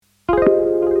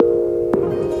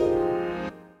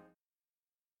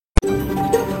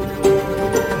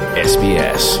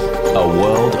SBS, a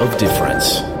world of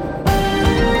difference.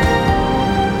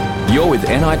 You're with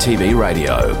NITV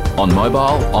Radio, on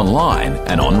mobile, online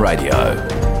and on radio.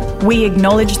 We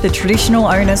acknowledge the traditional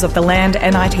owners of the land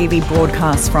NITV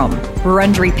broadcasts from,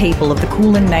 Wurundjeri people of the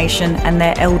Kulin Nation and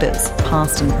their elders,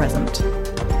 past and present.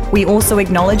 We also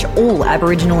acknowledge all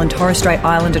Aboriginal and Torres Strait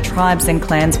Islander tribes and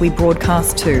clans we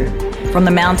broadcast to, from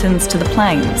the mountains to the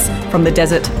plains, from the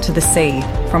desert to the sea,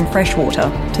 from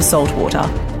freshwater to saltwater.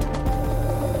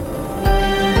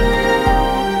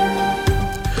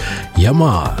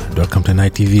 Yama, welcome to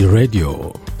NITV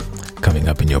Radio. Coming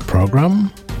up in your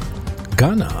program,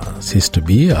 Ghana ceased to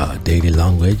be a daily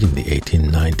language in the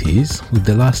 1890s, with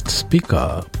the last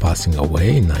speaker passing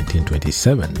away in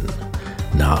 1927.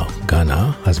 Now,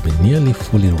 Ghana has been nearly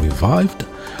fully revived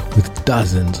with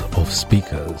dozens of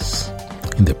speakers.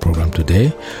 In the program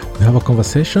today, we have a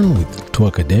conversation with two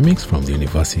academics from the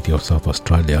University of South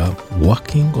Australia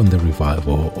working on the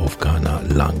revival of Ghana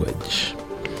language.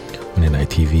 On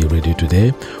NITV Radio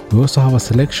today, we also have a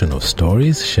selection of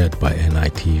stories shared by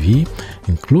NITV,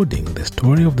 including the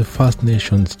story of the First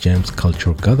Nations James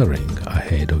Cultural Gathering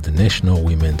ahead of the National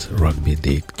Women's Rugby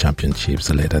League Championships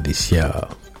later this year.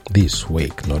 This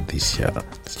week, not this year.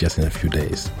 It's just in a few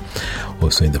days.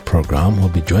 Also in the program, we'll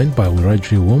be joined by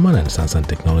Wiradjuri woman and Science and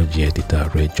Technology editor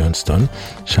Ray Johnston,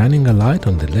 shining a light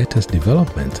on the latest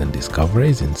developments and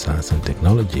discoveries in science and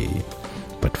technology.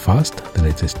 But first, the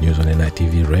latest news on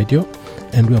NITV Radio,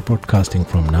 and we are broadcasting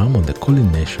from Nam on the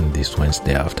Kulin Nation this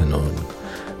Wednesday afternoon.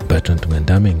 Bertrand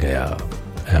Tungandame.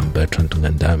 I am Bertrand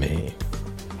Tungandame.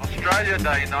 Australia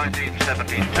Day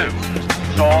 1972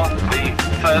 saw the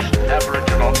first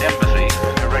Aboriginal embassy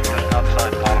erected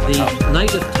outside Parliament. The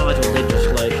native title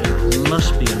legislation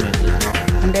must be amended.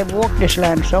 And they've walked this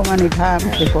land so many times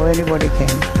before anybody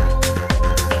came.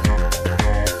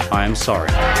 I am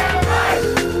sorry.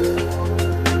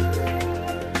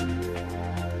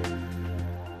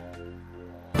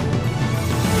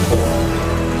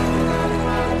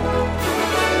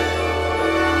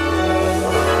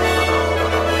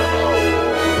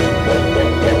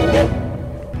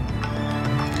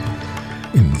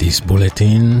 This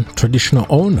bulletin, traditional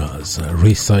owners,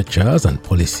 researchers and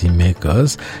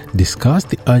policymakers discuss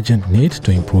the urgent need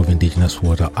to improve Indigenous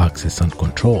water access and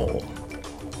control.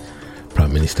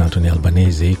 Prime Minister Anthony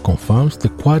Albanese confirms the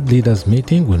Quad leaders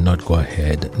meeting will not go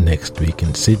ahead next week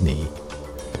in Sydney.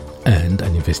 And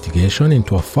an investigation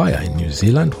into a fire in New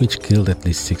Zealand which killed at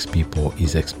least 6 people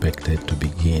is expected to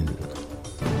begin.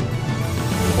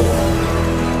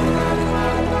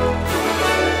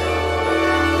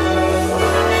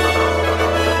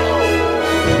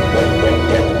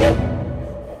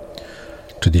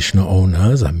 Traditional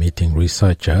owners are meeting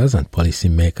researchers and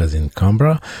policymakers in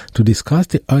Canberra to discuss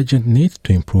the urgent need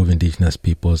to improve Indigenous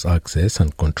people's access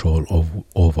and control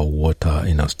over water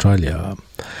in Australia.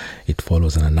 It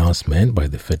follows an announcement by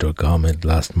the federal government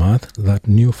last month that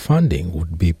new funding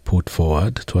would be put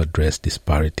forward to address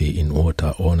disparity in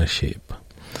water ownership.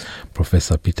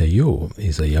 Professor Peter Yu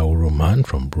is a Yauru man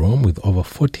from Broome with over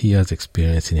 40 years'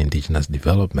 experience in Indigenous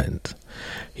development.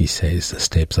 He says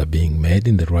steps are being made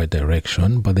in the right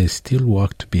direction, but there's still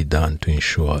work to be done to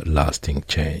ensure lasting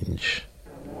change.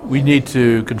 We need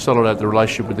to consolidate the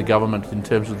relationship with the government in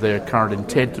terms of their current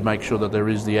intent to make sure that there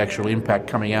is the actual impact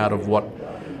coming out of what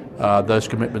those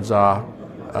commitments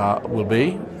will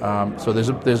be. So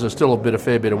there's still a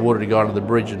fair bit of water to go under the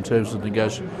bridge in terms of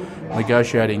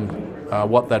negotiating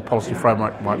what that policy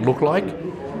framework might look like.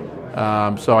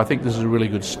 So I think this is a really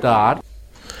good start.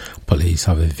 Police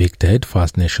have evicted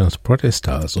First Nations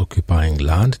protesters occupying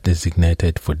land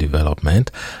designated for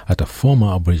development at a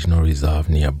former Aboriginal reserve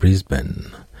near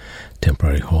Brisbane.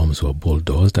 Temporary homes were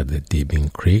bulldozed at the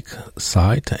Deebing Creek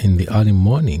site in the early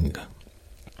morning,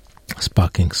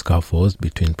 sparking scuffles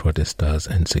between protesters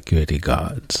and security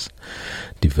guards.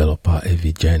 Developer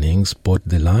A.V. Jennings bought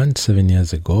the land 7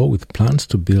 years ago with plans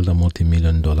to build a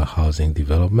multi-million-dollar housing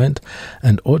development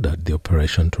and ordered the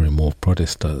operation to remove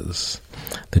protesters.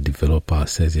 The developer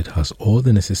says it has all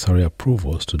the necessary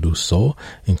approvals to do so,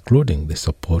 including the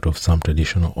support of some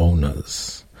traditional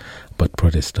owners. But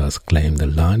protesters claim the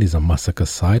land is a massacre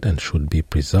site and should be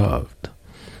preserved.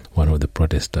 One of the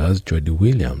protesters, Jody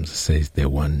Williams, says they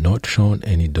were not shown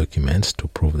any documents to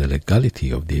prove the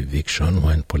legality of the eviction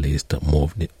when police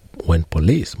moved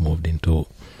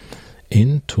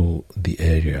into the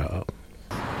area.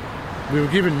 We were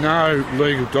given no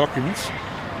legal documents,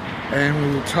 and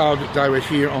we were told that they were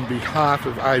here on behalf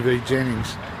of A.V.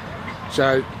 Jennings.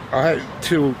 So I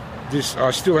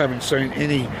still haven't seen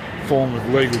any form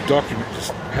of legal document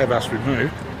to have us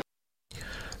removed.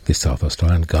 The South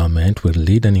Australian government will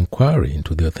lead an inquiry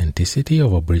into the authenticity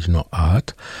of Aboriginal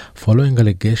art following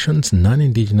allegations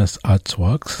non-Indigenous art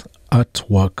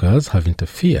workers have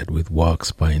interfered with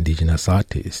works by Indigenous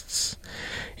artists.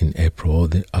 In April,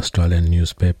 the Australian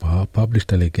newspaper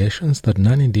published allegations that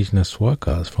non-Indigenous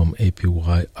workers from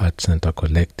APY Art Centre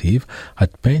Collective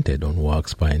had painted on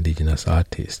works by Indigenous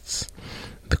artists.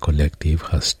 The collective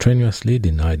has strenuously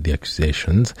denied the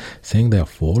accusations, saying they are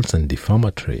false and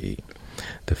defamatory.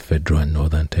 The Federal and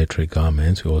Northern Territory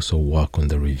governments will also work on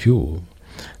the review.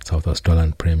 South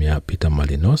Australian Premier Peter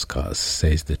Malinauskas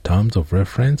says the terms of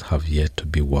reference have yet to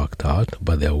be worked out,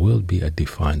 but there will be a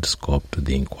defined scope to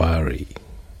the inquiry.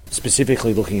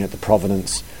 Specifically looking at the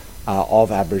provenance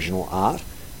of Aboriginal art,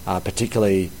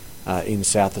 particularly in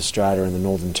South Australia and the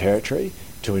Northern Territory,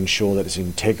 to ensure that its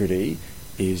integrity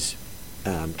is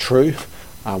true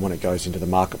when it goes into the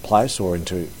marketplace or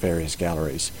into various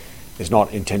galleries. It's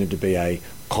not intended to be a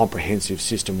comprehensive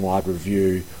system-wide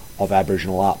review of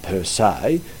Aboriginal art per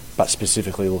se, but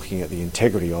specifically looking at the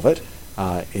integrity of it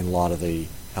in light of the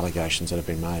allegations that have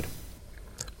been made.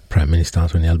 Prime Minister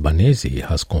Anthony Albanese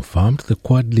has confirmed the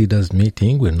Quad leaders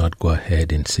meeting will not go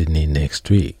ahead in Sydney next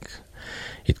week.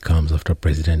 It comes after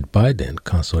President Biden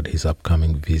cancelled his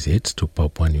upcoming visits to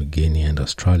Papua New Guinea and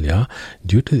Australia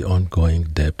due to the ongoing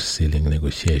debt ceiling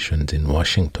negotiations in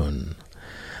Washington.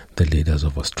 The leaders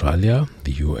of Australia,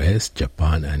 the US,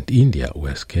 Japan and India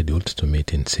were scheduled to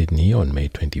meet in Sydney on May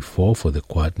 24 for the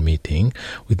Quad meeting,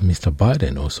 with Mr.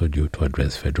 Biden also due to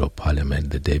address federal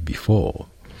parliament the day before.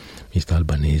 Mr.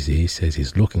 Albanese says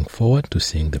he's looking forward to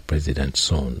seeing the president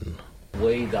soon.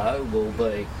 We, though, will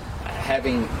be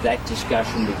having that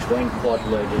discussion between Quad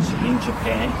leaders in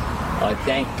Japan. I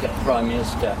thank Prime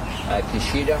Minister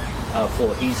Kishida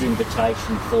for his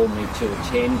invitation for me to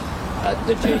attend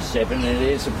the G7, and it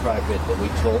is appropriate that we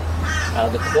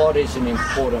talk. The Quad is an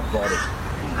important body,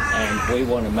 and we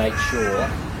want to make sure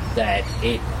that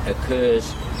it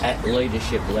occurs at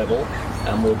leadership level,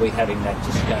 and we'll be having that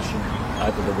discussion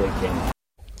over the weekend.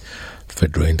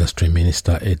 Federal Industry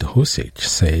Minister Ed Husic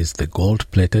says the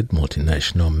gold-plated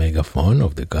multinational megaphone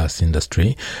of the gas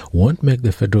industry won't make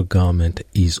the federal government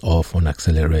ease off on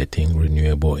accelerating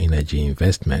renewable energy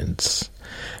investments.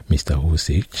 Mr.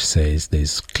 Husic says there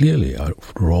is clearly a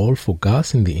role for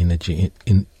gas in the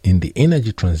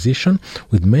energy transition,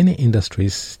 with many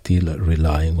industries still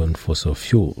relying on fossil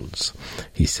fuels.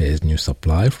 He says new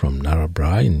supply from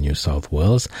Narrabri in New South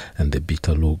Wales and the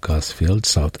Beetaloo gas field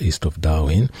southeast of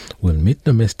Darwin will meet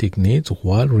domestic needs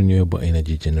while renewable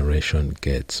energy generation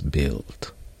gets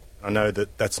built. I know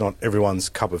that that's not everyone's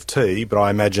cup of tea, but I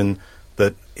imagine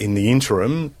that in the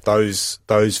interim, those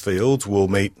fields will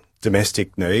meet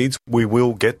domestic needs. We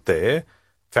will get there,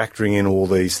 factoring in all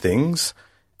these things,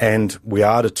 and we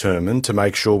are determined to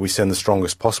make sure we send the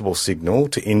strongest possible signal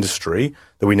to industry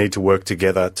that we need to work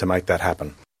together to make that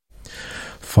happen.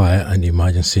 Fire and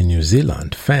Emergency New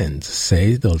Zealand fans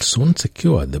say they'll soon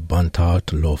secure the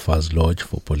burnt-out Loafers Lodge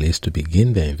for police to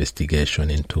begin their investigation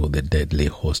into the deadly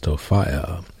hostel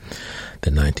fire.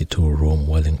 The 92-room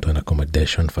Wellington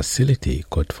accommodation facility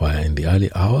caught fire in the early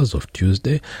hours of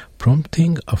Tuesday,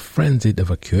 prompting a frenzied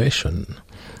evacuation.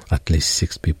 At least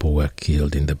 6 people were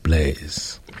killed in the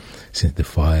blaze. Since the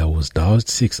fire was doused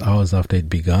 6 hours after it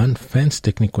began, fence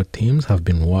technical teams have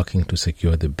been working to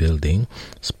secure the building,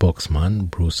 spokesman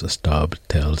Bruce Stubb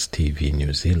tells TV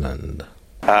New Zealand.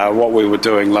 What we were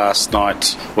doing last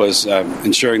night was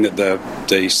ensuring that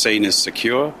the scene is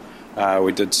secure.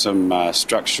 We did some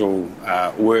structural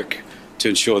work to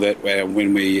ensure that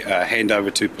when we hand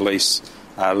over to police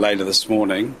later this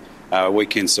morning, we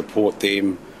can support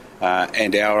them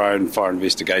and our own fire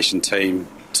investigation team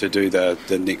to do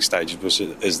the next stage, which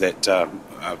is that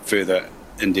further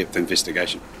in-depth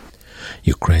investigation.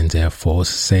 Ukraine's Air Force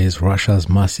says Russia's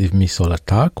massive missile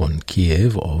attack on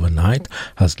Kiev overnight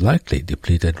has likely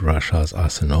depleted Russia's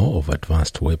arsenal of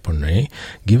advanced weaponry,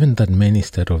 given that many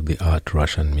state-of-the-art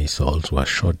Russian missiles were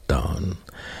shot down.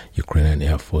 Ukrainian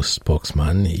Air Force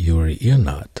spokesman Yuri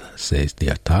Ihnat says the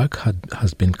attack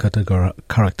has been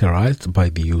characterized by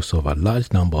the use of a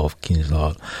large number of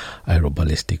Kinzhal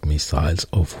aeroballistic missiles,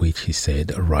 of which he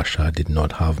said Russia did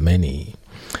not have many.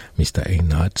 Mr.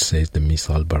 Ihnat says the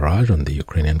missile barrage on the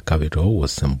Ukrainian capital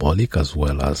was symbolic as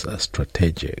well as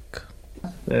strategic.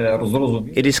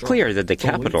 It is clear that the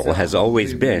capital has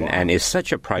always been and is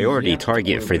such a priority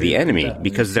target for the enemy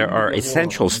because there are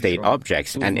essential state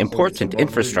objects and important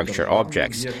infrastructure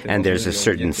objects, and there's a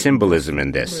certain symbolism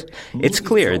in this. It's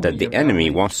clear that the enemy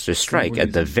wants to strike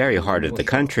at the very heart of the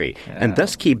country and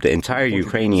thus keep the entire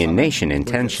Ukrainian nation in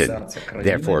tension.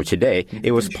 Therefore, today,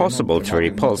 it was possible to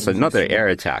repulse another air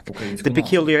attack. The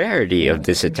peculiarity of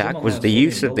this attack was the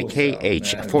use of the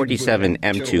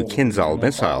Kh-47M2 Kinzhal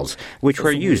missiles, which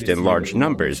were used in large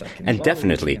numbers, and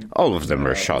definitely all of them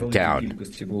were shot down.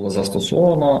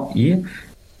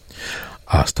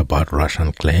 Asked about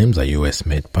Russian claims a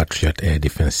US-made Patriot air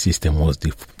defense system was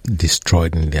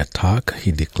destroyed in the attack,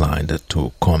 he declined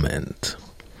to comment.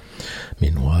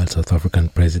 Meanwhile, South African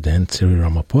President Cyril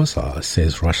Ramaphosa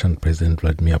says Russian President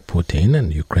Vladimir Putin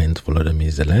and Ukraine's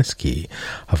Volodymyr Zelensky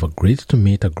have agreed to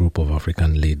meet a group of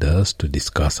African leaders to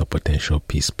discuss a potential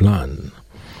peace plan.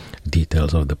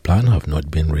 Details of the plan have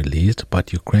not been released,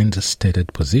 but Ukraine's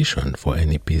stated position for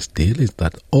any peace deal is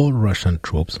that all Russian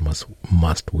troops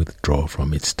must withdraw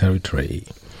from its territory.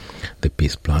 The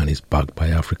peace plan is backed by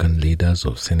African leaders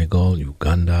of Senegal,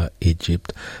 Uganda,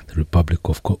 Egypt, the Republic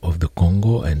of the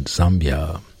Congo, and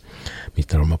Zambia.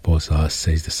 Mr. Ramaphosa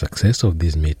says the success of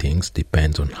these meetings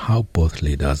depends on how both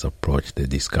leaders approach the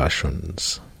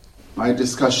discussions. My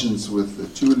discussions with the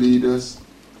two leaders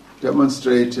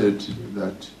demonstrated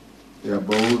that they are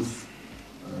both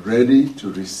ready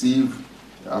to receive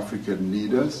the African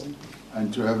leaders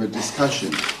and to have a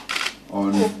discussion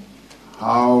on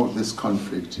how this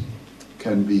conflict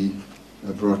can be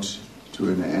brought to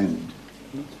an end.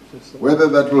 Whether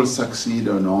that will succeed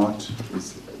or not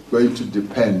is going to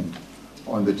depend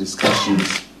on the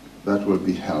discussions that will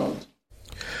be held.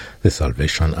 The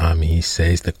Salvation Army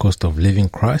says the cost of living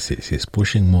crisis is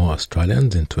pushing more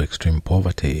Australians into extreme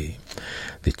poverty.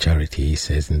 The charity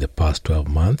says in the past 12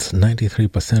 months,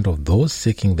 93% of those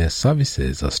seeking their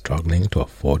services are struggling to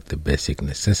afford the basic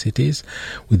necessities,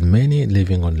 with many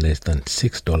living on less than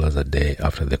 $6 a day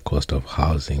after the cost of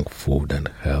housing, food and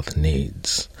health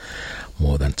needs.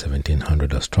 More than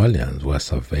 1,700 Australians were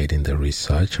surveyed in the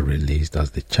research released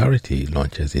as the charity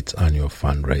launches its annual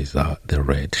fundraiser, the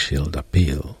Red Shield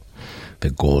Appeal. The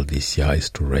goal this year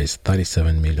is to raise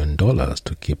 $37 million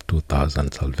to keep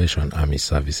 2,000 Salvation Army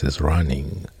services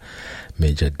running.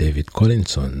 Major David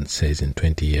Collinson says in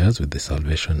 20 years with the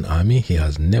Salvation Army, he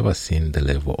has never seen the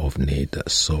level of need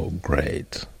so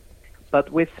great.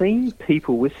 But we're seeing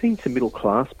some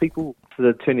middle-class people that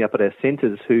are turning up at our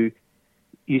centres who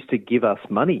used to give us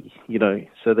money, so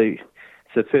it's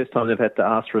the first time they've had to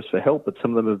ask for us for help, but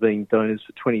some of them have been donors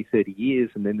for 20, 30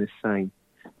 years, and then they're saying,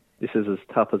 this is as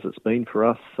tough as it's been for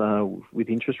us with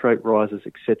interest rate rises,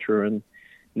 etc. And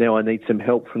now I need some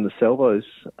help from the Salvos.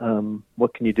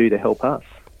 What can you do to help us?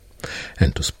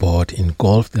 And to sport, in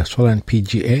golf, the Australian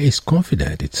PGA is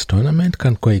confident its tournament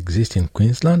can coexist in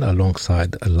Queensland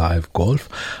alongside live golf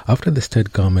after the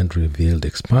state government revealed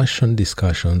expansion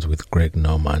discussions with Greg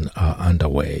Norman are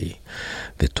underway.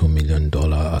 The $2 million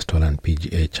Australian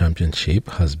PGA Championship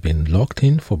has been locked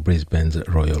in for Brisbane's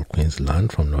Royal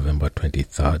Queensland from November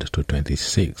 23rd to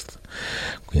 26th.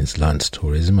 Queensland's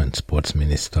Tourism and Sports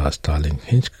Minister Starling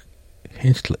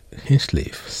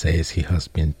Hinchliffe says he has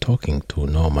been talking to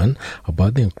Norman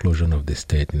about the inclusion of the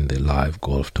state in the live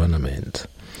golf tournament.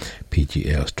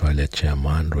 PGA Australia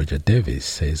Chairman Roger Davis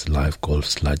says live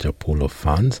golf's larger pool of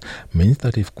funds means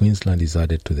that if Queensland is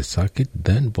added to the circuit,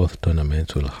 then both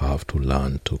tournaments will have to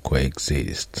learn to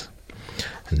coexist.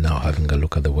 And now having a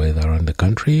look at the weather around the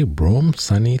country. Broome,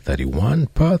 sunny 31,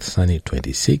 Perth, sunny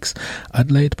 26,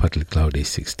 Adelaide, partly cloudy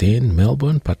 16,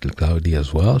 Melbourne, partly cloudy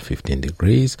as well, 15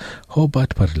 degrees,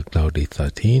 Hobart, partly cloudy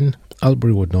 13,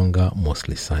 Albury-Wodonga,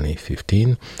 mostly sunny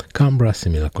 15, Canberra,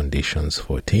 similar conditions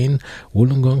 14,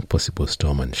 Wollongong, possible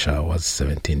storm and showers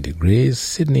 17 degrees,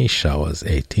 Sydney, showers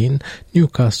 18,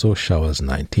 Newcastle, showers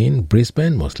 19,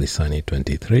 Brisbane, mostly sunny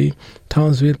 23,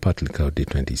 Townsville, partly cloudy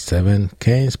 27,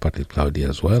 Cairns, partly cloudy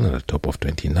as well at a top of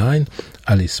 29,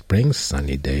 Alice Springs,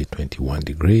 sunny day 21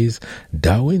 degrees,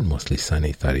 Darwin, mostly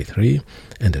sunny 33,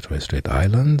 and at Torres Strait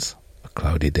Islands, a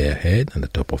cloudy day ahead and a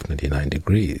top of 29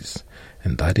 degrees.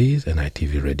 And that is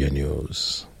NITV Radio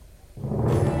News.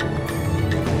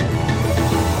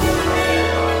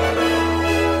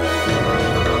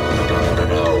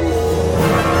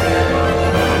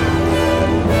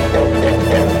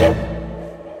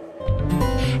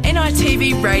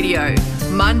 NITV Radio,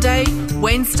 Monday,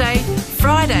 Wednesday,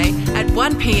 Friday at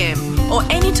 1 p.m. or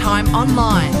anytime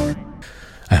online.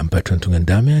 I am Bertrand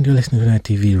Tungandame and you're listening to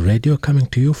NITV Radio, coming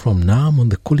to you from Nam on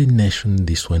the Kulin Nation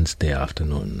this Wednesday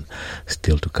afternoon.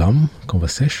 Still to come,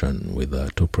 conversation with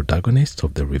two protagonists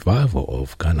of the revival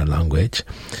of Ghana language,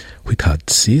 which had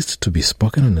ceased to be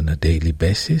spoken on a daily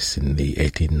basis in the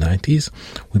 1890s,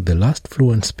 with the last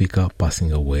fluent speaker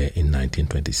passing away in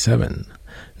 1927.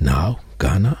 Now,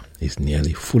 Ghana is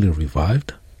nearly fully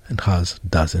revived and has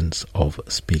dozens of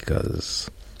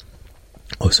speakers.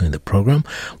 Also in the program,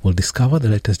 we'll discover the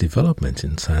latest developments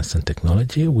in science and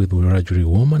technology with Wiradjuri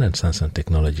woman and science and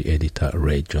technology editor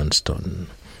Ray Johnston.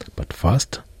 But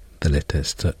first, the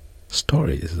latest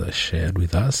stories shared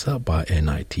with us by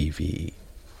NITV.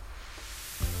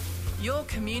 Your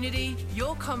community,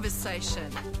 your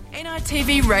conversation.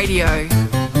 NITV Radio.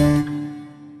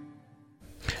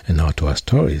 And now to our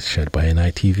stories shared by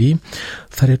NITV.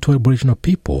 32 Aboriginal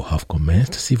people have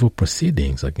commenced civil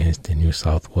proceedings against the New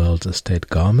South Wales state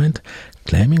government,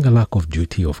 claiming a lack of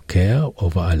duty of care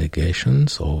over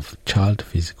allegations of child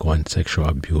physical and sexual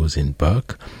abuse in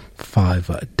Burke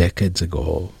 5 decades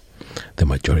ago. The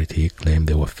majority claim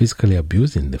they were physically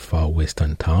abused in the far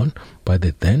western town by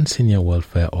the then senior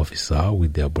welfare officer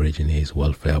with the Aborigines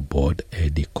Welfare Board,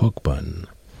 Eddie Cockburn.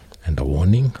 And a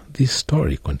warning, this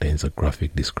story contains a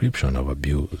graphic description of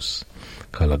abuse.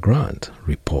 Carla Grant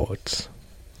reports.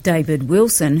 David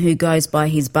Wilson, who goes by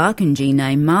his Barkindji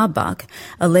name Marbuck,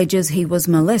 alleges he was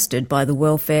molested by the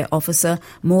welfare officer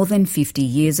more than 50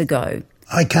 years ago.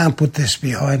 I can't put this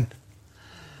behind.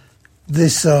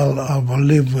 This I will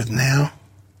live with now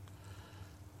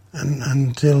and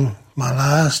until my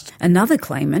last. Another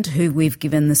claimant, who we've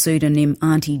given the pseudonym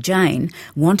Auntie Jane,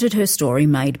 wanted her story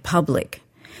made public.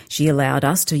 She allowed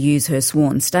us to use her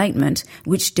sworn statement,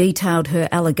 which detailed her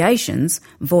allegations,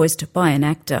 voiced by an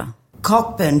actor.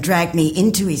 Cockburn dragged me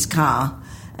into his car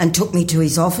and took me to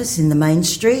his office in the main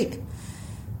street.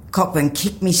 Cockburn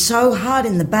kicked me so hard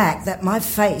in the back that my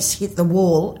face hit the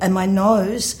wall and my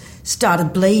nose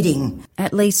started bleeding.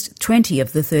 At least 20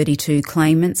 of the 32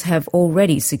 claimants have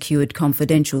already secured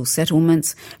confidential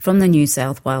settlements from the New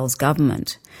South Wales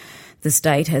government. The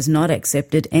state has not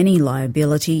accepted any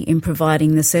liability in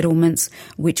providing the settlements,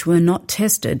 which were not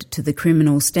tested to the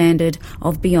criminal standard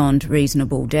of beyond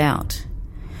reasonable doubt.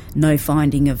 No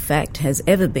finding of fact has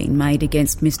ever been made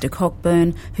against Mr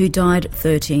Cockburn, who died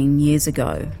 13 years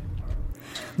ago.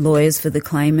 Lawyers for the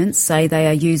claimants say they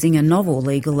are using a novel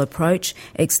legal approach,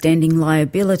 extending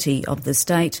liability of the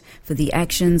state for the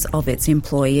actions of its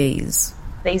employees.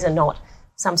 These are not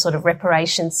some sort of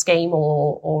reparation scheme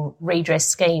or redress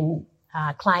scheme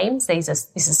claims. This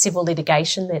is civil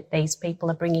litigation that these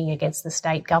people are bringing against the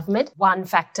state government. One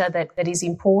factor that is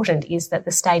important is that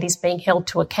the state is being held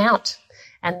to account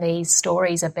and these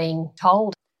stories are being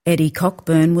told. Eddie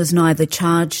Cockburn was neither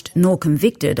charged nor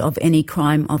convicted of any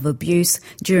crime of abuse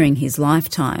during his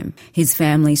lifetime. His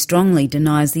family strongly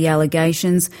denies the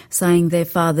allegations, saying their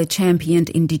father championed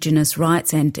Indigenous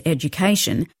rights and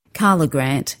education. Carla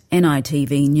Grant,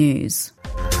 NITV News.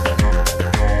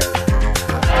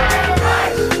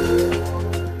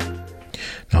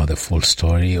 Now the full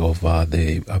story of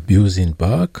the abuse in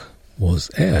Burke was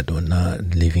aired on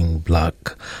Living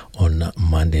Black on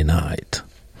Monday night.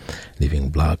 Living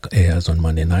Black airs on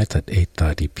Monday nights at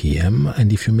 8:30 p.m.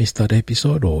 and if you missed that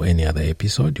episode or any other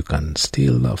episode, you can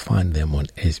still find them on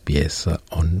SBS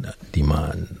On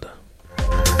Demand.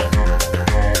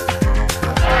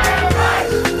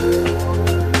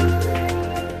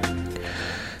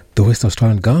 The West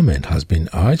Australian government has been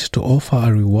urged to offer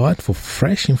a reward for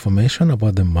fresh information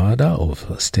about the murder of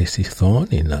Stacey Thorne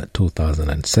in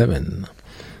 2007.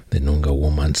 The Noongar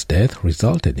woman's death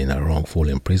resulted in a wrongful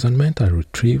imprisonment, a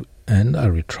retrieve and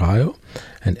a retrial,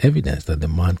 and evidence that the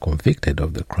man convicted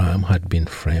of the crime had been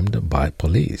framed by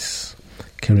police.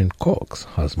 Kieran Cox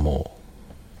has more.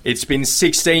 It's been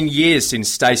 16 years since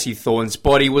Stacey Thorne's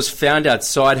body was found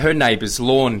outside her neighbour's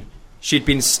lawn. She'd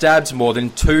been stabbed more than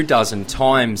 24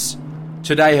 times.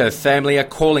 Today her family are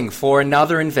calling for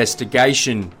another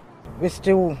investigation. We're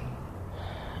still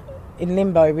in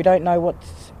limbo. We don't know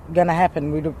what's going to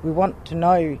happen. We want to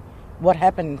know what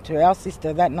happened to our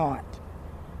sister that night.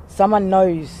 Someone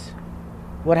knows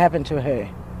what happened to her,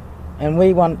 and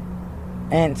we want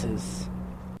answers.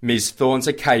 Ms Thorne's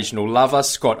occasional lover,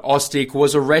 Scott Ostick,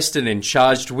 was arrested and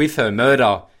charged with her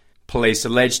murder. Police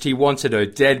alleged he wanted her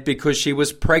dead because she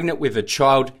was pregnant with a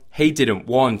child he didn't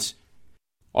want.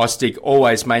 Ostick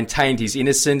always maintained his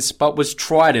innocence but was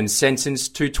tried and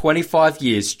sentenced to 25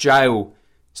 years jail,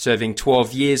 serving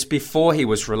 12 years before he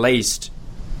was released.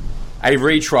 A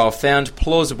retrial found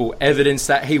plausible evidence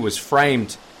that he was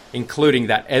framed, including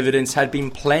that evidence had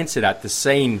been planted at the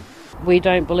scene. We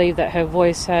don't believe that her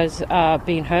voice has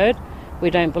been heard. We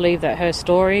don't believe that her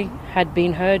story had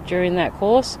been heard during that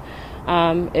course.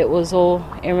 It was all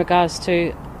in regards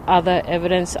to other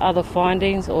evidence, other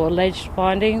findings or alleged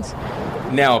findings.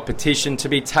 Now a petition to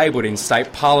be tabled in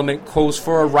State Parliament calls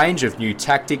for a range of new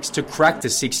tactics to crack the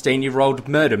 16-year-old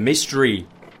murder mystery,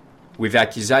 with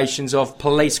accusations of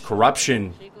police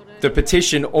corruption. The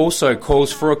petition also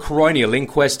calls for a coronial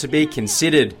inquest to be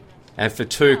considered and for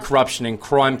 2 Corruption and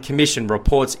Crime Commission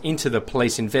reports into the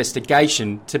police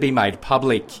investigation to be made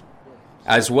public,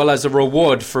 as well as a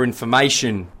reward for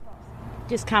information.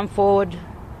 Just come forward.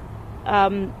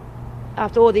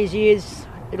 After all these years,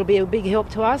 it'll be a big help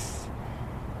to us.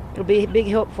 It'll be a big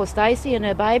help for Stacey and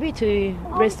her baby to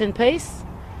rest in peace,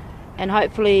 and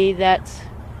hopefully that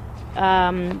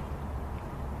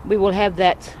we will have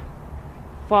that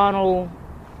final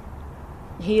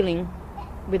healing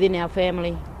within our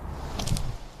family.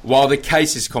 While the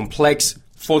case is complex,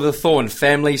 for the Thorne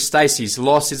family, Stacey's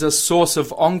loss is a source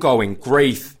of ongoing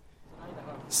grief,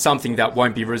 something that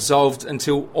won't be resolved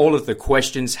until all of the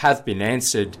questions have been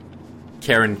answered.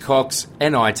 Karen Cox,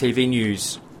 NITV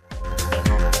News.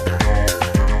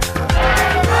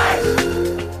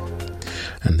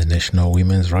 And the National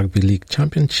Women's Rugby League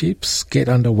Championships get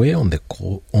underway on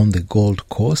the Gold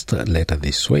Coast later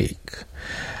this week.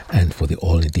 And for the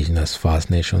all-Indigenous First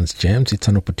Nations Gems, it's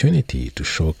an opportunity to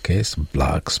showcase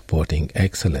Black sporting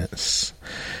excellence.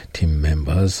 Team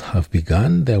members have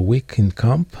begun their week in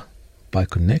camp by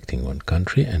connecting on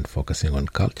country and focusing on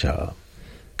culture.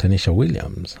 Tanisha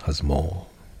Williams has more.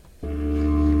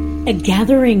 A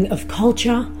gathering of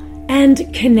culture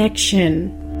and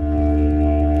connection.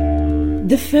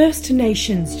 The First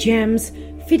Nations Gems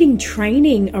fitting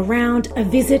training around a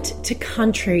visit to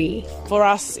country. For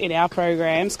us in our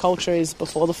programs, culture is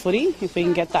before the footy. If we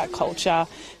can get that culture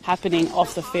happening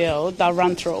off the field, they'll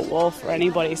run through a wall for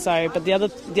anybody. But the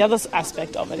other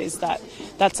aspect of it is that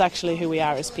that's actually who we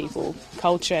are as people.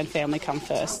 Culture and family come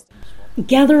first.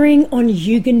 Gathering on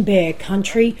Yugambeh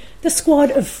country, the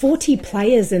squad of 40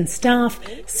 players and staff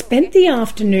spent the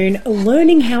afternoon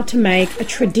learning how to make a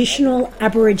traditional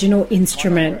Aboriginal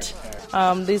instrument.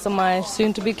 These are my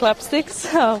soon-to-be clapsticks.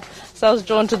 So I was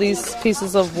drawn to these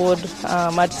pieces of wood.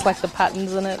 I just like the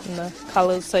patterns in it and the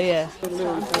colours, so yeah.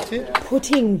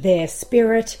 Putting their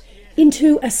spirit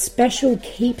into a special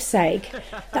keepsake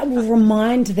that will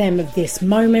remind them of this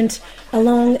moment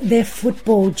along their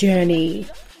football journey.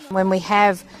 When we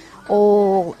have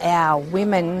all our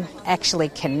women actually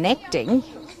connecting,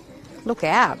 look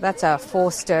out, that's a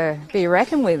force to be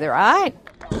reckoned with, right?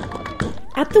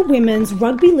 At the Women's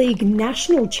Rugby League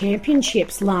National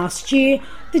Championships last year,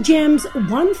 the Gems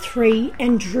won 3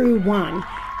 and drew 1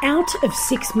 out of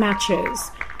 6 matches.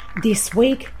 This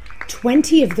week,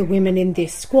 20 of the women in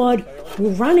this squad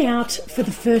will run out for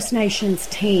the First Nations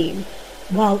team,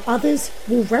 while others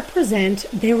will represent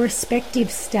their respective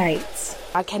states.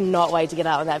 I cannot wait to get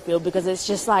out on that field because it's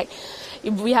just like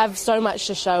we have so much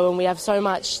to show and we have so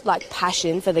much like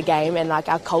passion for the game and like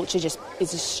our culture is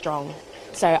just strong.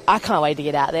 So I can't wait to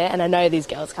get out there, and I know these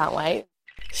girls can't wait.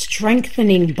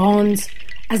 Strengthening bonds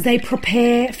as they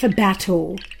prepare for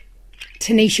battle.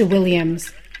 Tanisha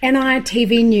Williams,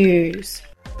 NITV News.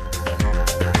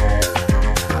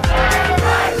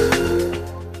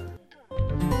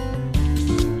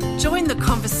 Join the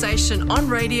conversation on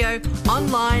radio,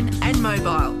 online and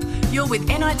mobile. You're with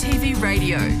NITV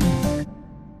Radio.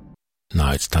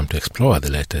 Now it's time to explore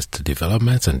the latest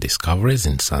developments and discoveries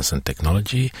in science and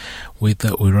technology with the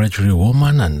Wiradjuri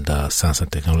woman and science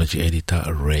and technology editor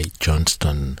Ray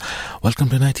Johnston. Welcome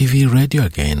to NITV Radio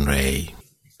again, Ray.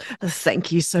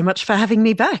 Thank you so much for having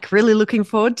me back. Really looking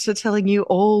forward to telling you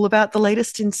all about the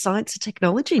latest in science and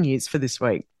technology news for this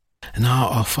week. Now,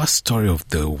 our first story of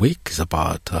the week is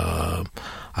about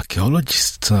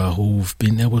archaeologists who've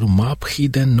been able to map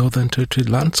hidden Northern Territory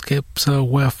landscapes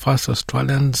where first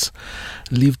Australians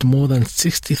lived more than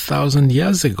 60,000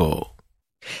 years ago.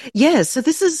 Yeah, so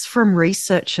this is from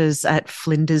researchers at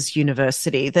Flinders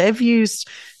University. They've used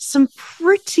some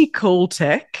pretty cool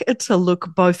tech to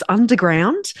look both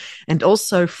underground and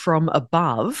also from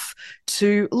above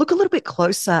to look a little bit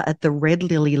closer at the Red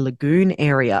Lily Lagoon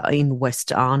area in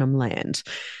West Arnhem Land.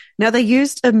 Now, they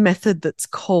used a method that's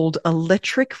called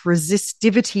electric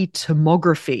resistivity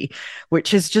tomography,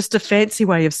 which is just a fancy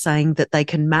way of saying that they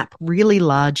can map really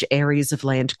large areas of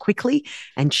land quickly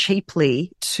and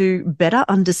cheaply to better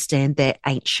understand their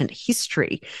ancient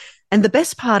history. And the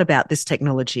best part about this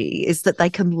technology is that they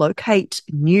can locate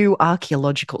new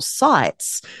archaeological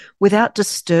sites without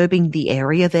disturbing the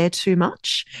area there too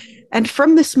much. And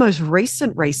from this most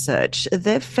recent research,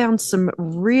 they've found some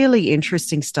really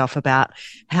interesting stuff about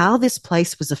how this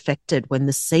place was affected when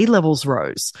the sea levels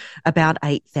rose about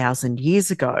 8,000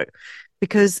 years ago.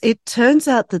 Because it turns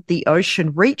out that the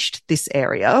ocean reached this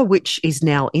area, which is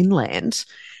now inland,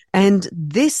 and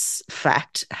this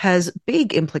fact has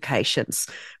big implications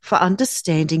for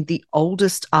understanding the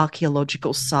oldest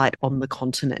archaeological site on the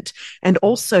continent, and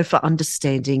also for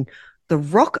understanding the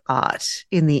rock art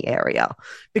in the area,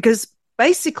 because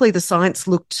basically the science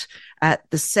looked at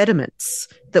the sediments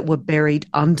that were buried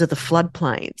under the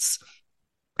floodplains.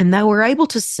 And they were able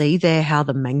to see there how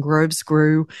the mangroves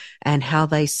grew and how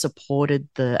they supported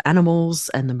the animals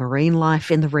and the marine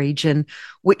life in the region,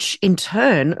 which in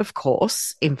turn, of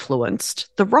course,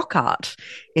 influenced the rock art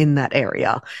in that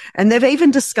area. And they've even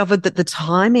discovered that the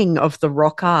timing of the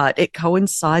rock art, it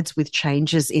coincides with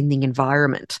changes in the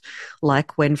environment,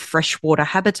 like when freshwater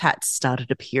habitats started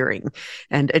appearing.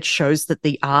 And it shows that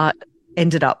the art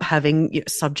ended up having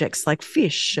subjects like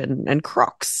fish and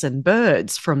crocs and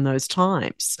birds from those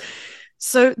times.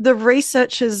 So the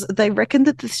researchers, they reckon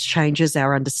that this changes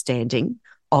our understanding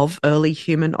of early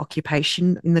human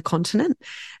occupation in the continent.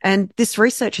 And this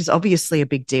research is obviously a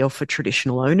big deal for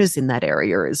traditional owners in that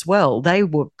area as well. They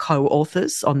were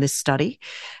co-authors on this study,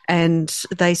 and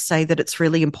they say that it's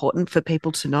really important for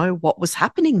people to know what was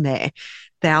happening there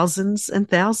thousands and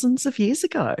thousands of years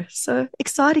ago. So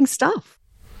exciting stuff.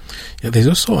 Yeah, there's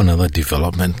also another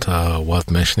development worth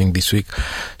mentioning this week,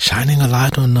 shining a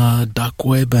light on dark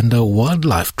web and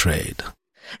wildlife trade.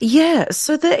 Yeah,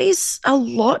 so there is a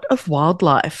lot of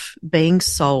wildlife being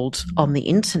sold on the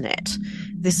internet.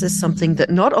 This is something that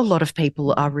not a lot of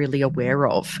people are really aware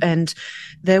of. And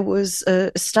there was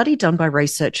a study done by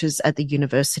researchers at the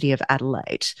University of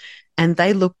Adelaide, and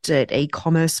they looked at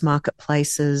e-commerce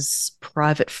marketplaces,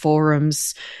 private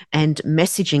forums, and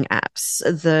messaging apps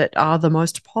that are the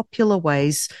most popular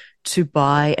ways to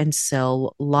buy and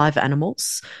sell live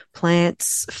animals,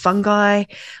 plants, fungi,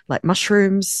 like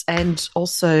mushrooms, and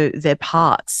also their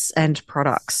parts and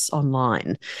products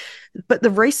online. But the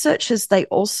researchers, they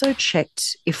also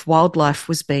checked if wildlife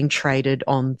was being traded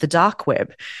on the dark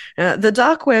web. The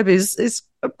dark web is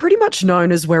pretty much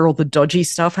known as where all the dodgy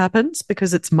stuff happens,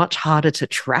 because it's much harder to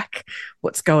track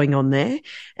what's going on there.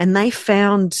 And they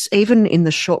found, even in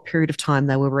the short period of time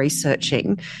they were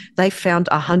researching, they found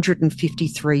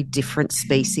 153 different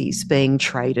species being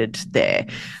traded there.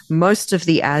 Most of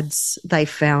the ads they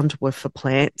found were for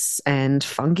plants and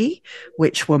fungi,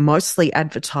 which were mostly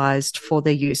advertised for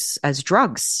their use as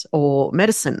drugs or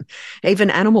medicine. Even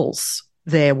animals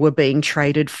there were being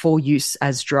traded for use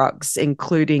as drugs,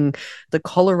 including the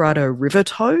Colorado river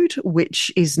toad,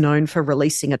 which is known for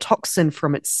releasing a toxin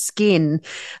from its skin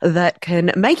that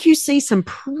can make you see some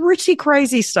pretty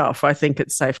crazy stuff, I think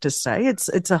it's safe to say. It's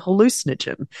a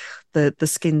hallucinogen, the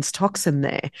skin's toxin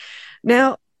there.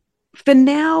 Now, for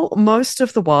now, most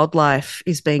of the wildlife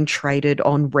is being traded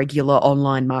on regular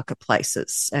online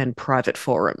marketplaces and private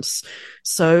forums.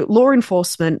 So law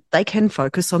enforcement, they can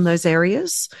focus on those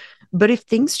areas. But if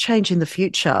things change in the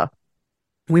future,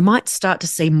 we might start to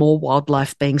see more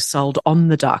wildlife being sold on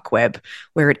the dark web,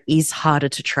 where it is harder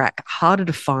to track, harder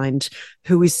to find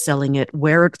who is selling it,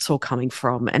 where it's all coming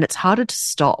from, and it's harder to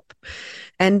stop.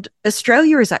 And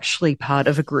Australia is actually part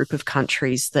of a group of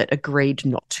countries that agreed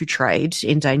not to trade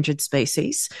endangered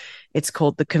species. It's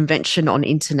called the Convention on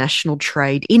International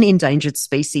Trade in Endangered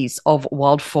Species of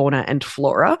Wild Fauna and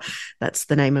Flora. That's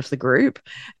the name of the group.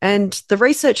 And the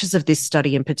researchers of this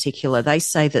study in particular, they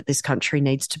say that this country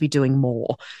needs to be doing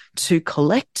more to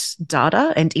collect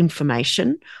data and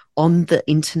information on the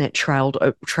internet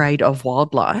trade of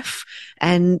wildlife,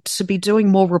 and to be doing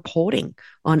more reporting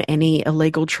on any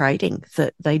illegal trading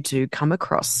that they do come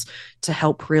across to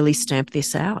help really stamp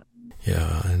this out.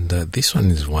 Yeah, and this one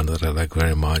is one that I like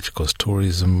very much, because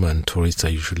tourism and tourists are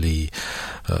usually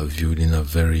viewed in a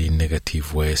very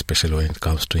negative way, especially when it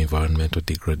comes to environmental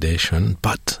degradation.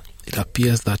 But it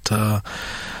appears that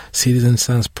citizen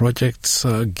science projects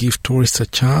give tourists a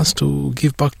chance to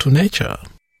give back to nature.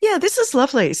 Yeah, this is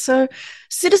lovely. So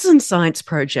citizen science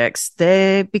projects,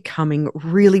 they're becoming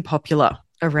really popular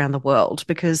around the world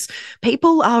because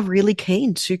people are really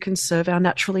keen to conserve our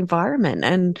natural environment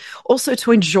and also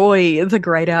to enjoy the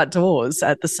great outdoors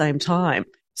at the same time.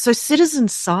 So citizen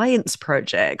science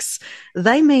projects,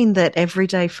 they mean that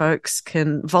everyday folks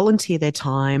can volunteer their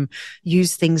time,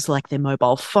 use things like their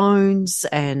mobile phones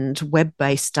and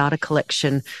web-based data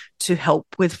collection to help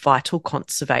with vital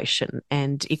conservation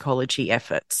and ecology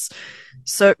efforts.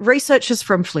 So researchers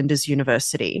from Flinders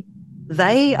University,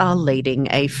 They are leading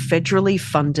a federally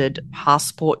funded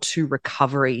Passport to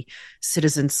Recovery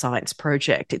citizen science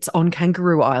project. It's on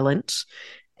Kangaroo Island,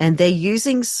 and they're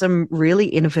using some really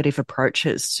innovative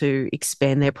approaches to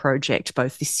expand their project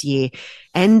both this year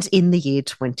and in the year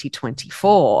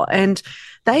 2024. And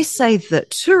they say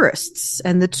that tourists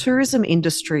and the tourism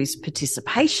industry's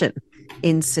participation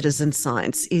in citizen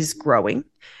science is growing,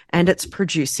 and it's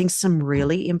producing some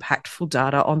really impactful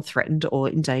data on threatened or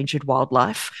endangered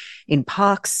wildlife in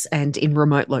parks and in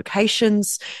remote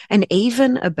locations, and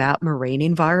even about marine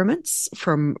environments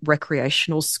from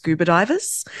recreational scuba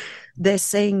divers. They're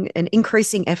seeing an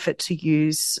increasing effort to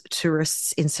use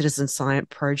tourists in citizen science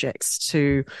projects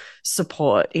to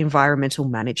support environmental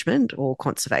management or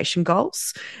conservation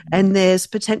goals. And there's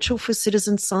potential for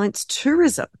citizen science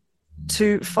tourism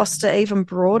to foster even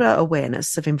broader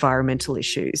awareness of environmental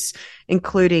issues,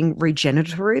 including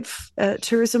regenerative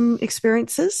tourism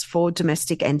experiences for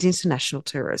domestic and international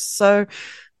tourists. So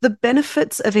the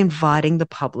benefits of inviting the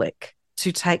public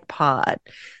to take part,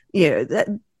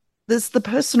 there's the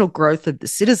personal growth of the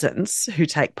citizens who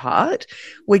take part.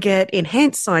 We get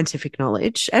enhanced scientific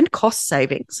knowledge and cost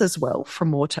savings as well from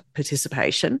more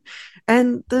participation.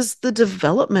 And there's the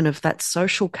development of that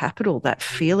social capital, that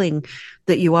feeling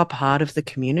that you are part of the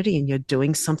community and you're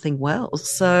doing something well.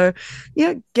 So,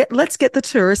 let's get the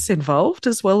tourists involved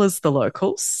as well as the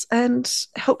locals and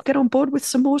help get on board with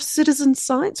some more citizen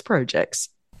science projects.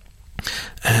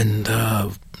 And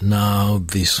now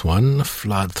this one,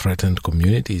 flood-threatened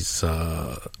communities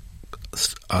are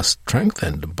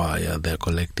strengthened by their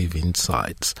collective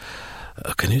insights.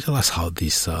 Can you tell us how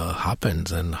this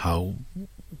happens and how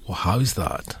is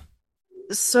that?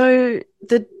 So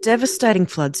the devastating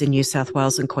floods in New South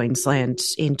Wales and Queensland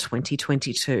in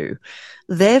 2022,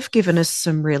 they've given us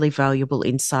some really valuable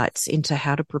insights into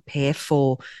how to prepare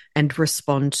for and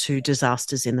respond to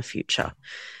disasters in the future.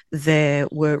 There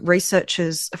were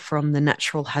researchers from the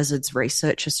Natural Hazards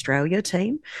Research Australia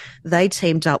team. They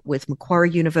teamed up with Macquarie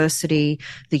University,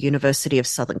 the University of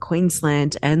Southern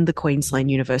Queensland, and the Queensland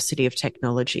University of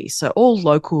Technology. So all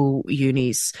local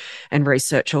unis and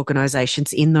research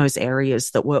organisations in those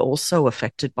areas that were also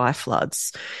affected by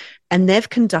floods. And they've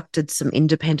conducted some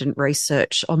independent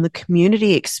research on the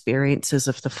community experiences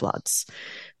of the floods.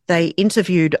 They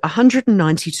interviewed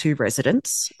 192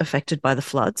 residents affected by the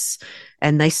floods,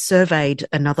 and they surveyed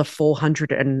another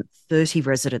 430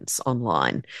 residents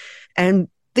online. And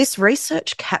this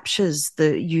research captures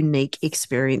the unique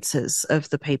experiences of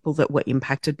the people that were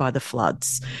impacted by the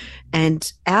floods. And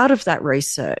out of that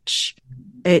research,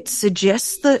 it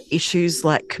suggests that issues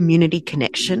like community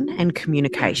connection and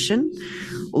communication,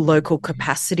 local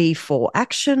capacity for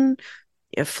action,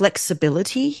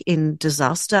 flexibility in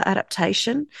disaster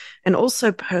adaptation, and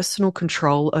also personal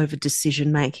control over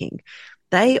decision making.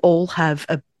 They all have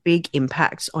a big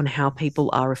impact on how people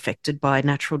are affected by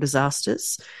natural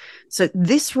disasters. So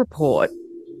this report,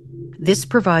 this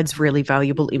provides really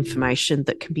valuable information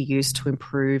that can be used to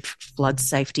improve flood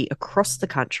safety across the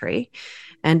country.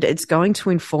 And it's going to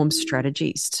inform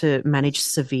strategies to manage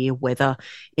severe weather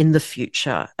in the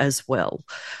future as well.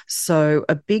 So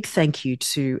a big thank you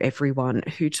to everyone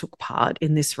who took part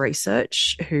in this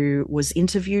research, who was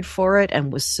interviewed for it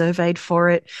and was surveyed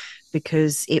for it,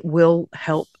 because it will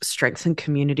help strengthen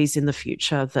communities in the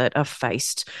future that are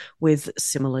faced with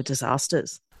similar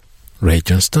disasters. Ray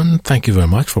Johnston, thank you very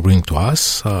much for bringing to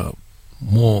us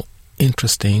more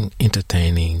interesting,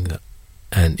 entertaining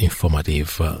and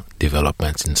informative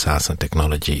developments in science and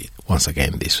technology once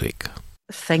again this week.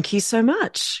 Thank you so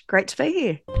much. Great to be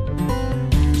here.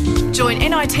 Join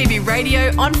NITV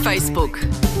Radio on Facebook.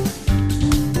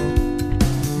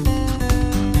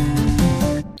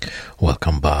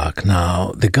 Welcome back.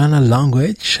 Now, the Ghana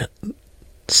language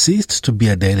ceased to be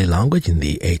a daily language in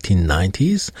the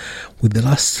 1890s, with the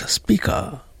last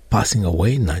speaker passing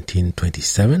away in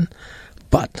 1927,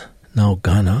 but now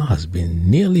Ghana has been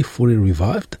nearly fully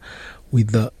revived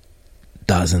with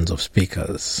dozens of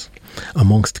speakers.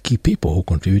 Amongst key people who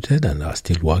contributed and are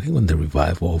still working on the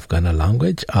revival of Ghana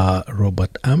language are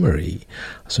Robert Amery,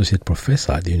 Associate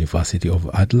Professor at the University of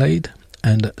Adelaide,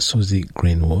 and Susie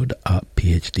Greenwood, a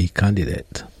PhD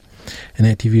candidate.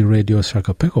 NITV Radio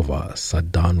Shaka Pekova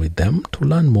sat down with them to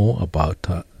learn more about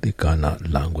the Ghana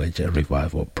Language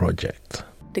Revival Project.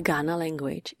 The Ghana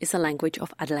language is a language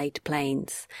of Adelaide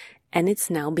Plains, and it's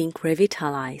now being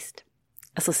revitalized.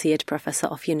 Associate Professor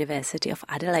of University of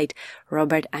Adelaide,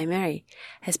 Robert Amery,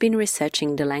 has been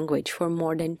researching the language for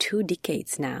more than 2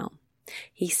 decades now.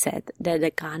 He said that the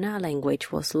Ghana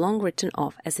language was long written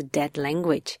off as a dead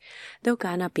language, though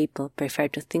Ghana people prefer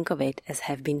to think of it as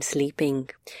have been sleeping.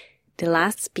 The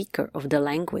last speaker of the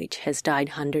language has died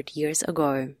 100 years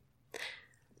ago.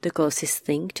 The closest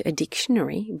thing to a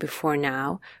dictionary before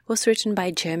now was written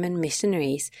by German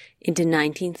missionaries in the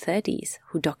 1930s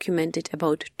who documented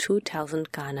about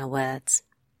 2,000 Kaurna words.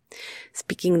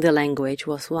 Speaking the language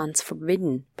was once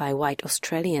forbidden by white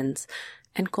Australians,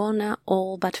 and Kaurna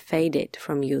all but faded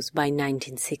from use by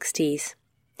 1960s.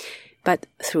 But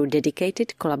through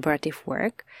dedicated collaborative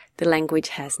work, the language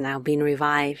has now been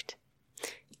revived.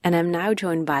 And I'm now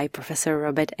joined by Professor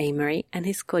Robert Amery and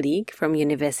his colleague from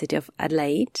University of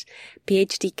Adelaide,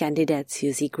 PhD candidate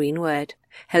Susie Greenwood.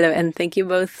 Hello, and thank you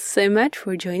both so much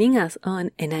for joining us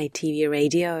on NITV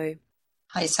Radio.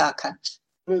 Hi, Saka.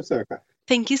 Hello, Saka.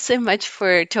 Thank you so much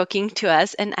for talking to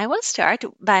us. And I will start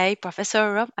by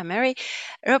Professor Rob Amery.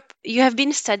 Rob, you have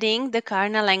been studying the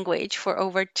Kaurna language for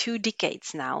over 2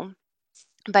 decades now.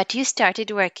 But you started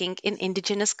working in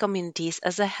Indigenous communities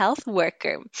as a health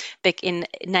worker back in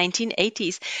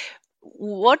 1980s.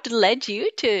 What led you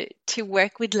to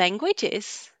work with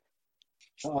languages?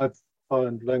 I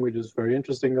find languages very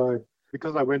interesting.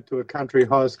 Because I went to a country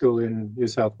high school in New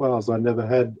South Wales, I never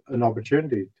had an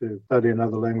opportunity to study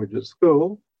another language at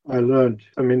school. I learned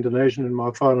some Indonesian in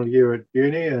my final year at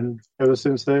uni, and ever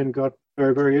since then got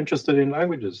very, very interested in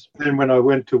languages. Then when I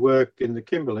went to work in the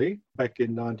Kimberley back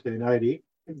in 1980,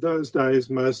 in those days,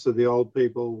 most of the old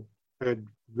people had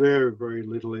very, very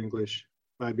little English,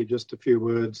 maybe just a few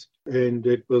words. And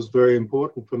it was very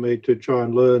important for me to try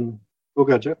and learn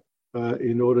Bugaja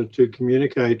in order to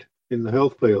communicate in the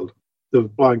health field. The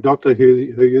blind doctor who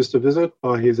used to visit,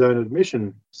 by his own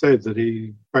admission, said that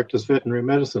he practiced veterinary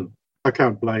medicine. I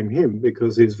can't blame him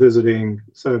because he's visiting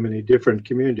so many different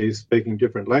communities speaking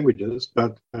different languages,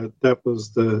 but that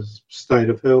was the state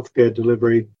of healthcare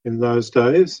delivery in those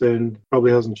days and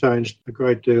probably hasn't changed a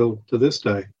great deal to this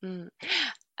day.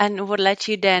 And what led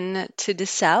you then to the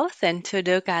south and to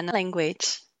the Kaurna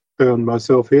language? I found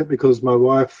myself here because my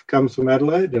wife comes from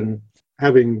Adelaide, and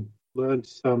having learned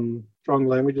some strong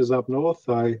languages up north,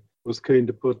 I was keen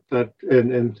to put that,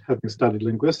 and having studied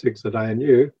linguistics at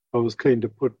ANU, I was keen to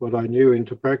put what I knew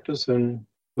into practice and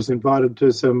was invited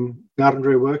to some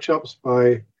Ngarrindjeri workshops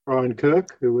by Brian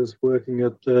Kirk, who was working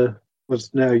at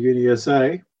what's now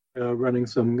UniSA, running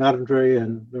some Ngarrindjeri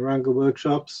and Narungga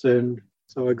workshops, and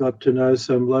so I got to know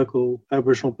some local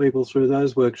Aboriginal people through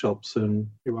those workshops, and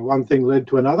one thing led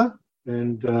to another,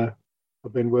 and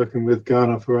I've been working with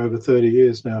Kaurna for over 30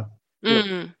 years now.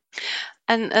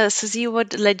 And Susie,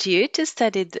 what led you to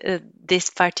study this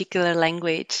particular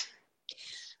language?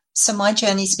 So my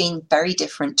journey's been very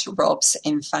different to Rob's.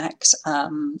 In fact,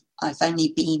 I've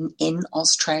only been in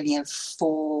Australia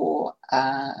for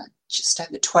just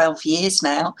over 12 years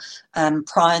now. And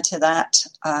prior to that,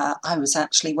 I was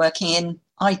actually working in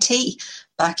IT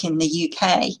back in the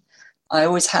UK. I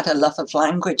always had a love of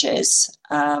languages,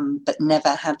 but never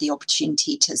had the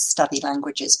opportunity to study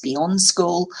languages beyond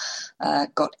school.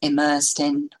 Got immersed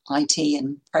in IT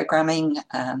and programming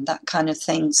and that kind of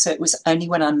thing. So it was only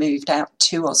when I moved out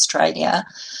to Australia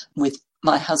with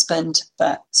my husband,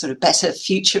 but sort of better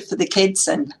future for the kids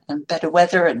and better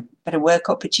weather and better work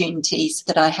opportunities,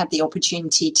 that I had the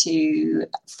opportunity to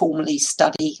formally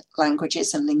study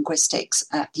languages and linguistics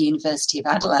at the University of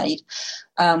Adelaide.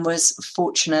 Was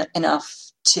fortunate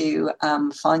enough to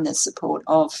find the support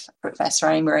of Professor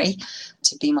Amery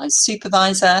to be my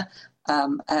supervisor,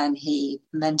 and he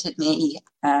mentored me,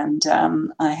 and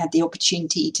I had the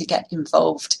opportunity to get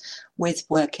involved with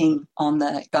working on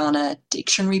the Kaurna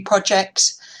Dictionary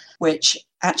Project, which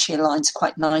actually aligns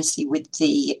quite nicely with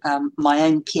the my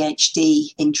own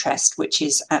PhD interest, which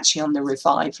is actually on the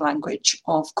revived language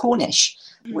of Cornish,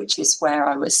 which is where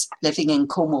I was living in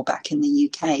Cornwall back in the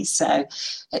UK. So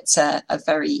it's a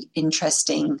very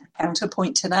interesting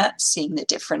counterpoint to that, seeing the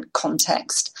different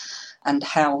context and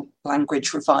how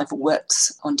language revival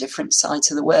works on different sides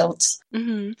of the world.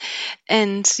 Mm-hmm.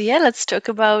 And let's talk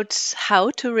about how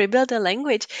to rebuild a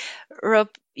language. Rob,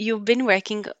 you've been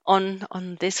working on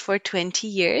this for 20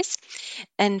 years,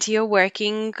 and you're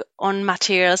working on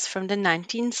materials from the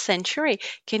 19th century.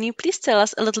 Can you please tell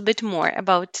us a little bit more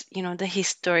about, the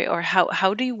history, or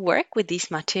how do you work with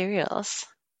these materials?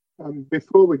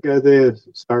 Before we go there,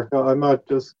 Sarika, I might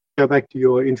just go back to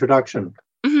your introduction,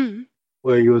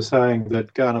 where you were saying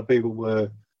that Kaurna people were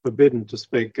forbidden to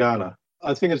speak Kaurna.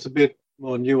 I think it's a bit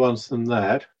more nuanced than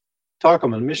that.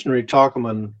 Missionary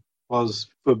Tokaman was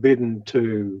forbidden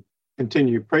to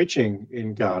continue preaching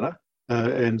in Kaurna,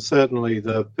 and certainly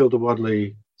the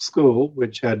Pildawadley school,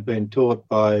 which had been taught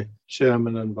by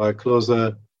Sherman and by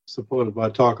Closer, supported by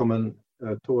Tokaman,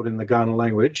 taught in the Kaurna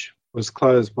language, was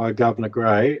closed by Governor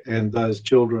Gray, and those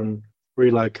children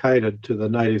relocated to the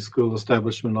native school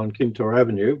establishment on Kintore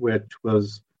Avenue, which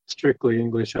was strictly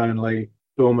English only,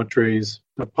 dormitories.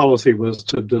 The policy was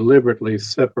to deliberately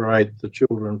separate the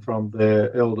children from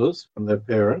their elders, from their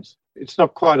parents. It's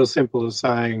not quite as simple as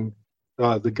saying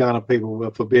the Ghana people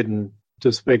were forbidden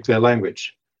to speak their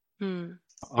language.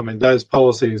 I mean, those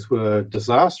policies were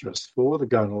disastrous for the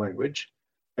Ghana language,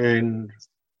 and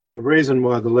the reason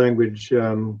why the language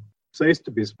ceased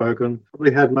to be spoken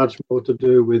probably had much more to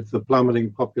do with the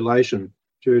plummeting population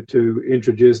due to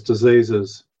introduced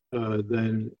diseases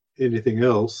than anything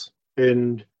else,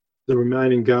 and the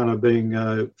remaining Ghana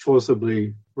being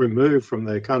forcibly removed from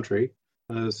their country,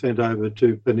 sent over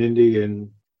to Panindi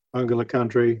in Mangala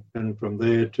country, and from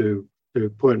there to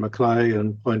Point Macleay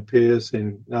and Point Pierce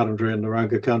in Narrandera and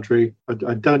Naranga country.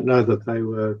 I don't know that they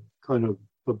were kind of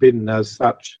forbidden as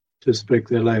such to speak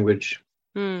their language.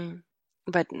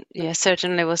 But yeah,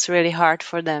 certainly was really hard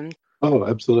for them. Oh,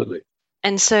 absolutely.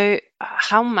 And so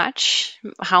how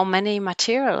many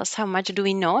materials, how much do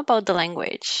we know about the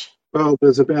language? Well,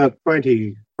 there's about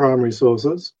 20 primary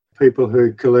sources, people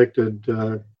who collected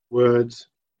words,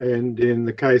 and in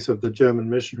the case of the German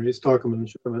missionaries, Teichmann and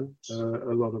Sherman,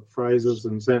 a lot of phrases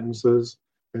and sentences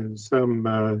and some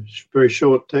very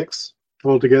short texts.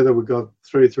 Altogether, we got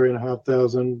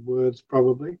 3,500 words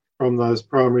probably from those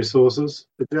primary sources.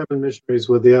 The German missionaries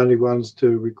were the only ones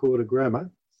to record a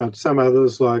grammar. But some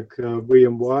others, like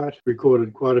William Wyatt,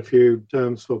 recorded quite a few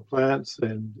terms for plants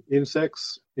and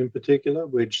insects in particular,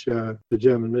 which the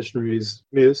German missionaries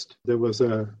missed. There was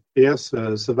a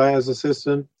surveyor's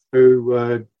assistant,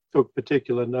 who took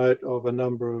particular note of a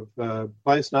number of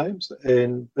place names,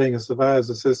 and being a surveyor's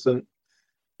assistant,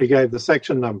 he gave the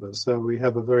section numbers, so we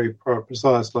have a very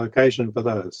precise location for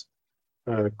those.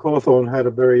 Cawthorne had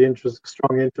a very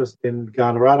strong interest in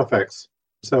Ghana artefacts,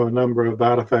 so a number of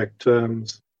artefact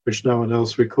terms which no one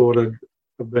else recorded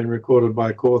have been recorded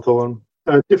by Cawthorne.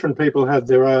 Different people had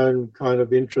their own kind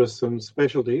of interests and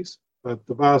specialties, but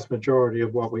the vast majority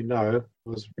of what we know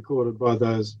was recorded by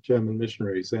those German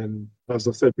missionaries. And as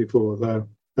I said before, they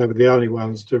were the only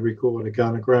ones to record a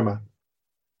Ghana grammar.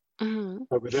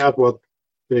 But without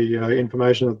the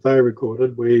information that they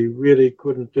recorded, we really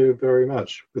couldn't do very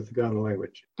much with the Ghana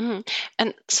language. And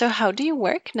so how do you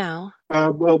work now?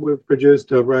 Well, we've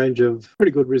produced a range of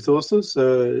pretty good resources,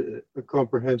 a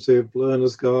comprehensive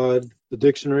learner's guide, the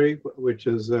dictionary, which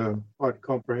is quite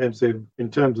comprehensive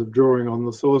in terms of drawing on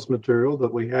the source material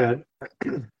that we had,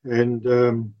 and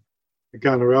the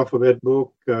Ghana alphabet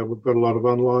book. We've got a lot of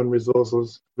online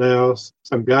resources now,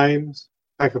 some games,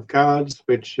 pack of cards,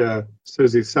 which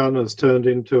Susie's son has turned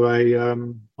into a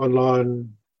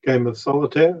online game of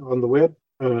solitaire on the web,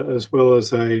 as well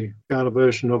as a Ghana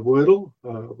version of Wordle,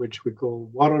 which we call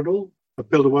Warriddle, a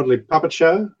Pildawadley puppet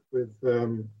show with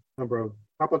a number of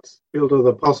puppets, Pilda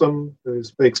the possum, who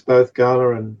speaks both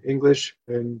Ghana and English,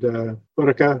 and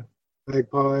Puraka,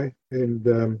 magpie, and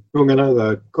Rungana,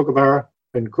 the kookaburra,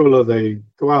 and Kula, the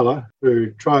koala,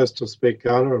 who tries to speak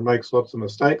Ghana and makes lots of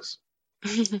mistakes.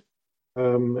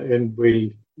 And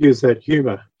we use that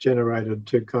humour generated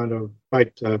to kind of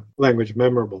make the language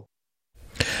memorable.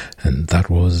 And that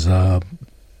was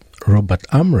Robert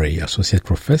Amory, Associate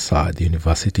Professor at the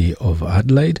University of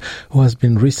Adelaide, who has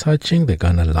been researching the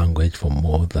Ghana language for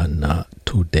more than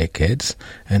 2 decades,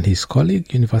 and his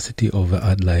colleague, University of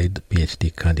Adelaide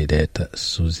PhD candidate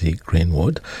Susie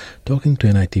Greenwood, talking to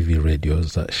NITV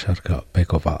Radio's Sharka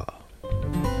Pekova.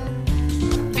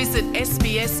 Visit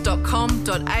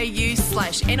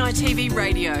sbs.com.au/NITV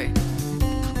Radio.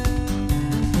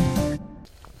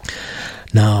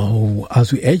 Now,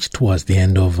 as we edge towards the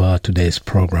end of today's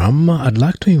program, I'd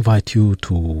like to invite you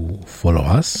to follow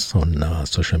us on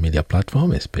social media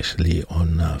platforms, especially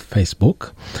on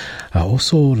Facebook. I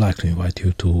also like to invite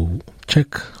you to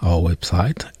check our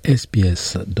website,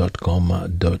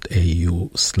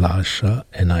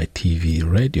 sbs.com.au/NITV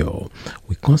Radio.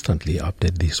 We constantly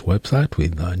update this website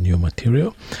with new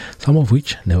material, some of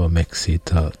which never makes it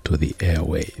to the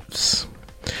airwaves.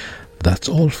 That's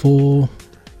all from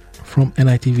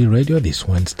NITV Radio this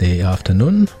Wednesday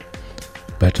afternoon.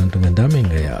 Bertrand Tungandame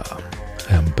here.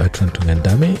 I am Bertrand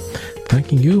Tungandame,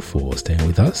 thanking you for staying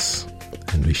with us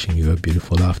and wishing you a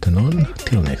beautiful afternoon.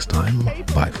 Till next time,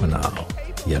 bye for now.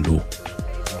 Yalu.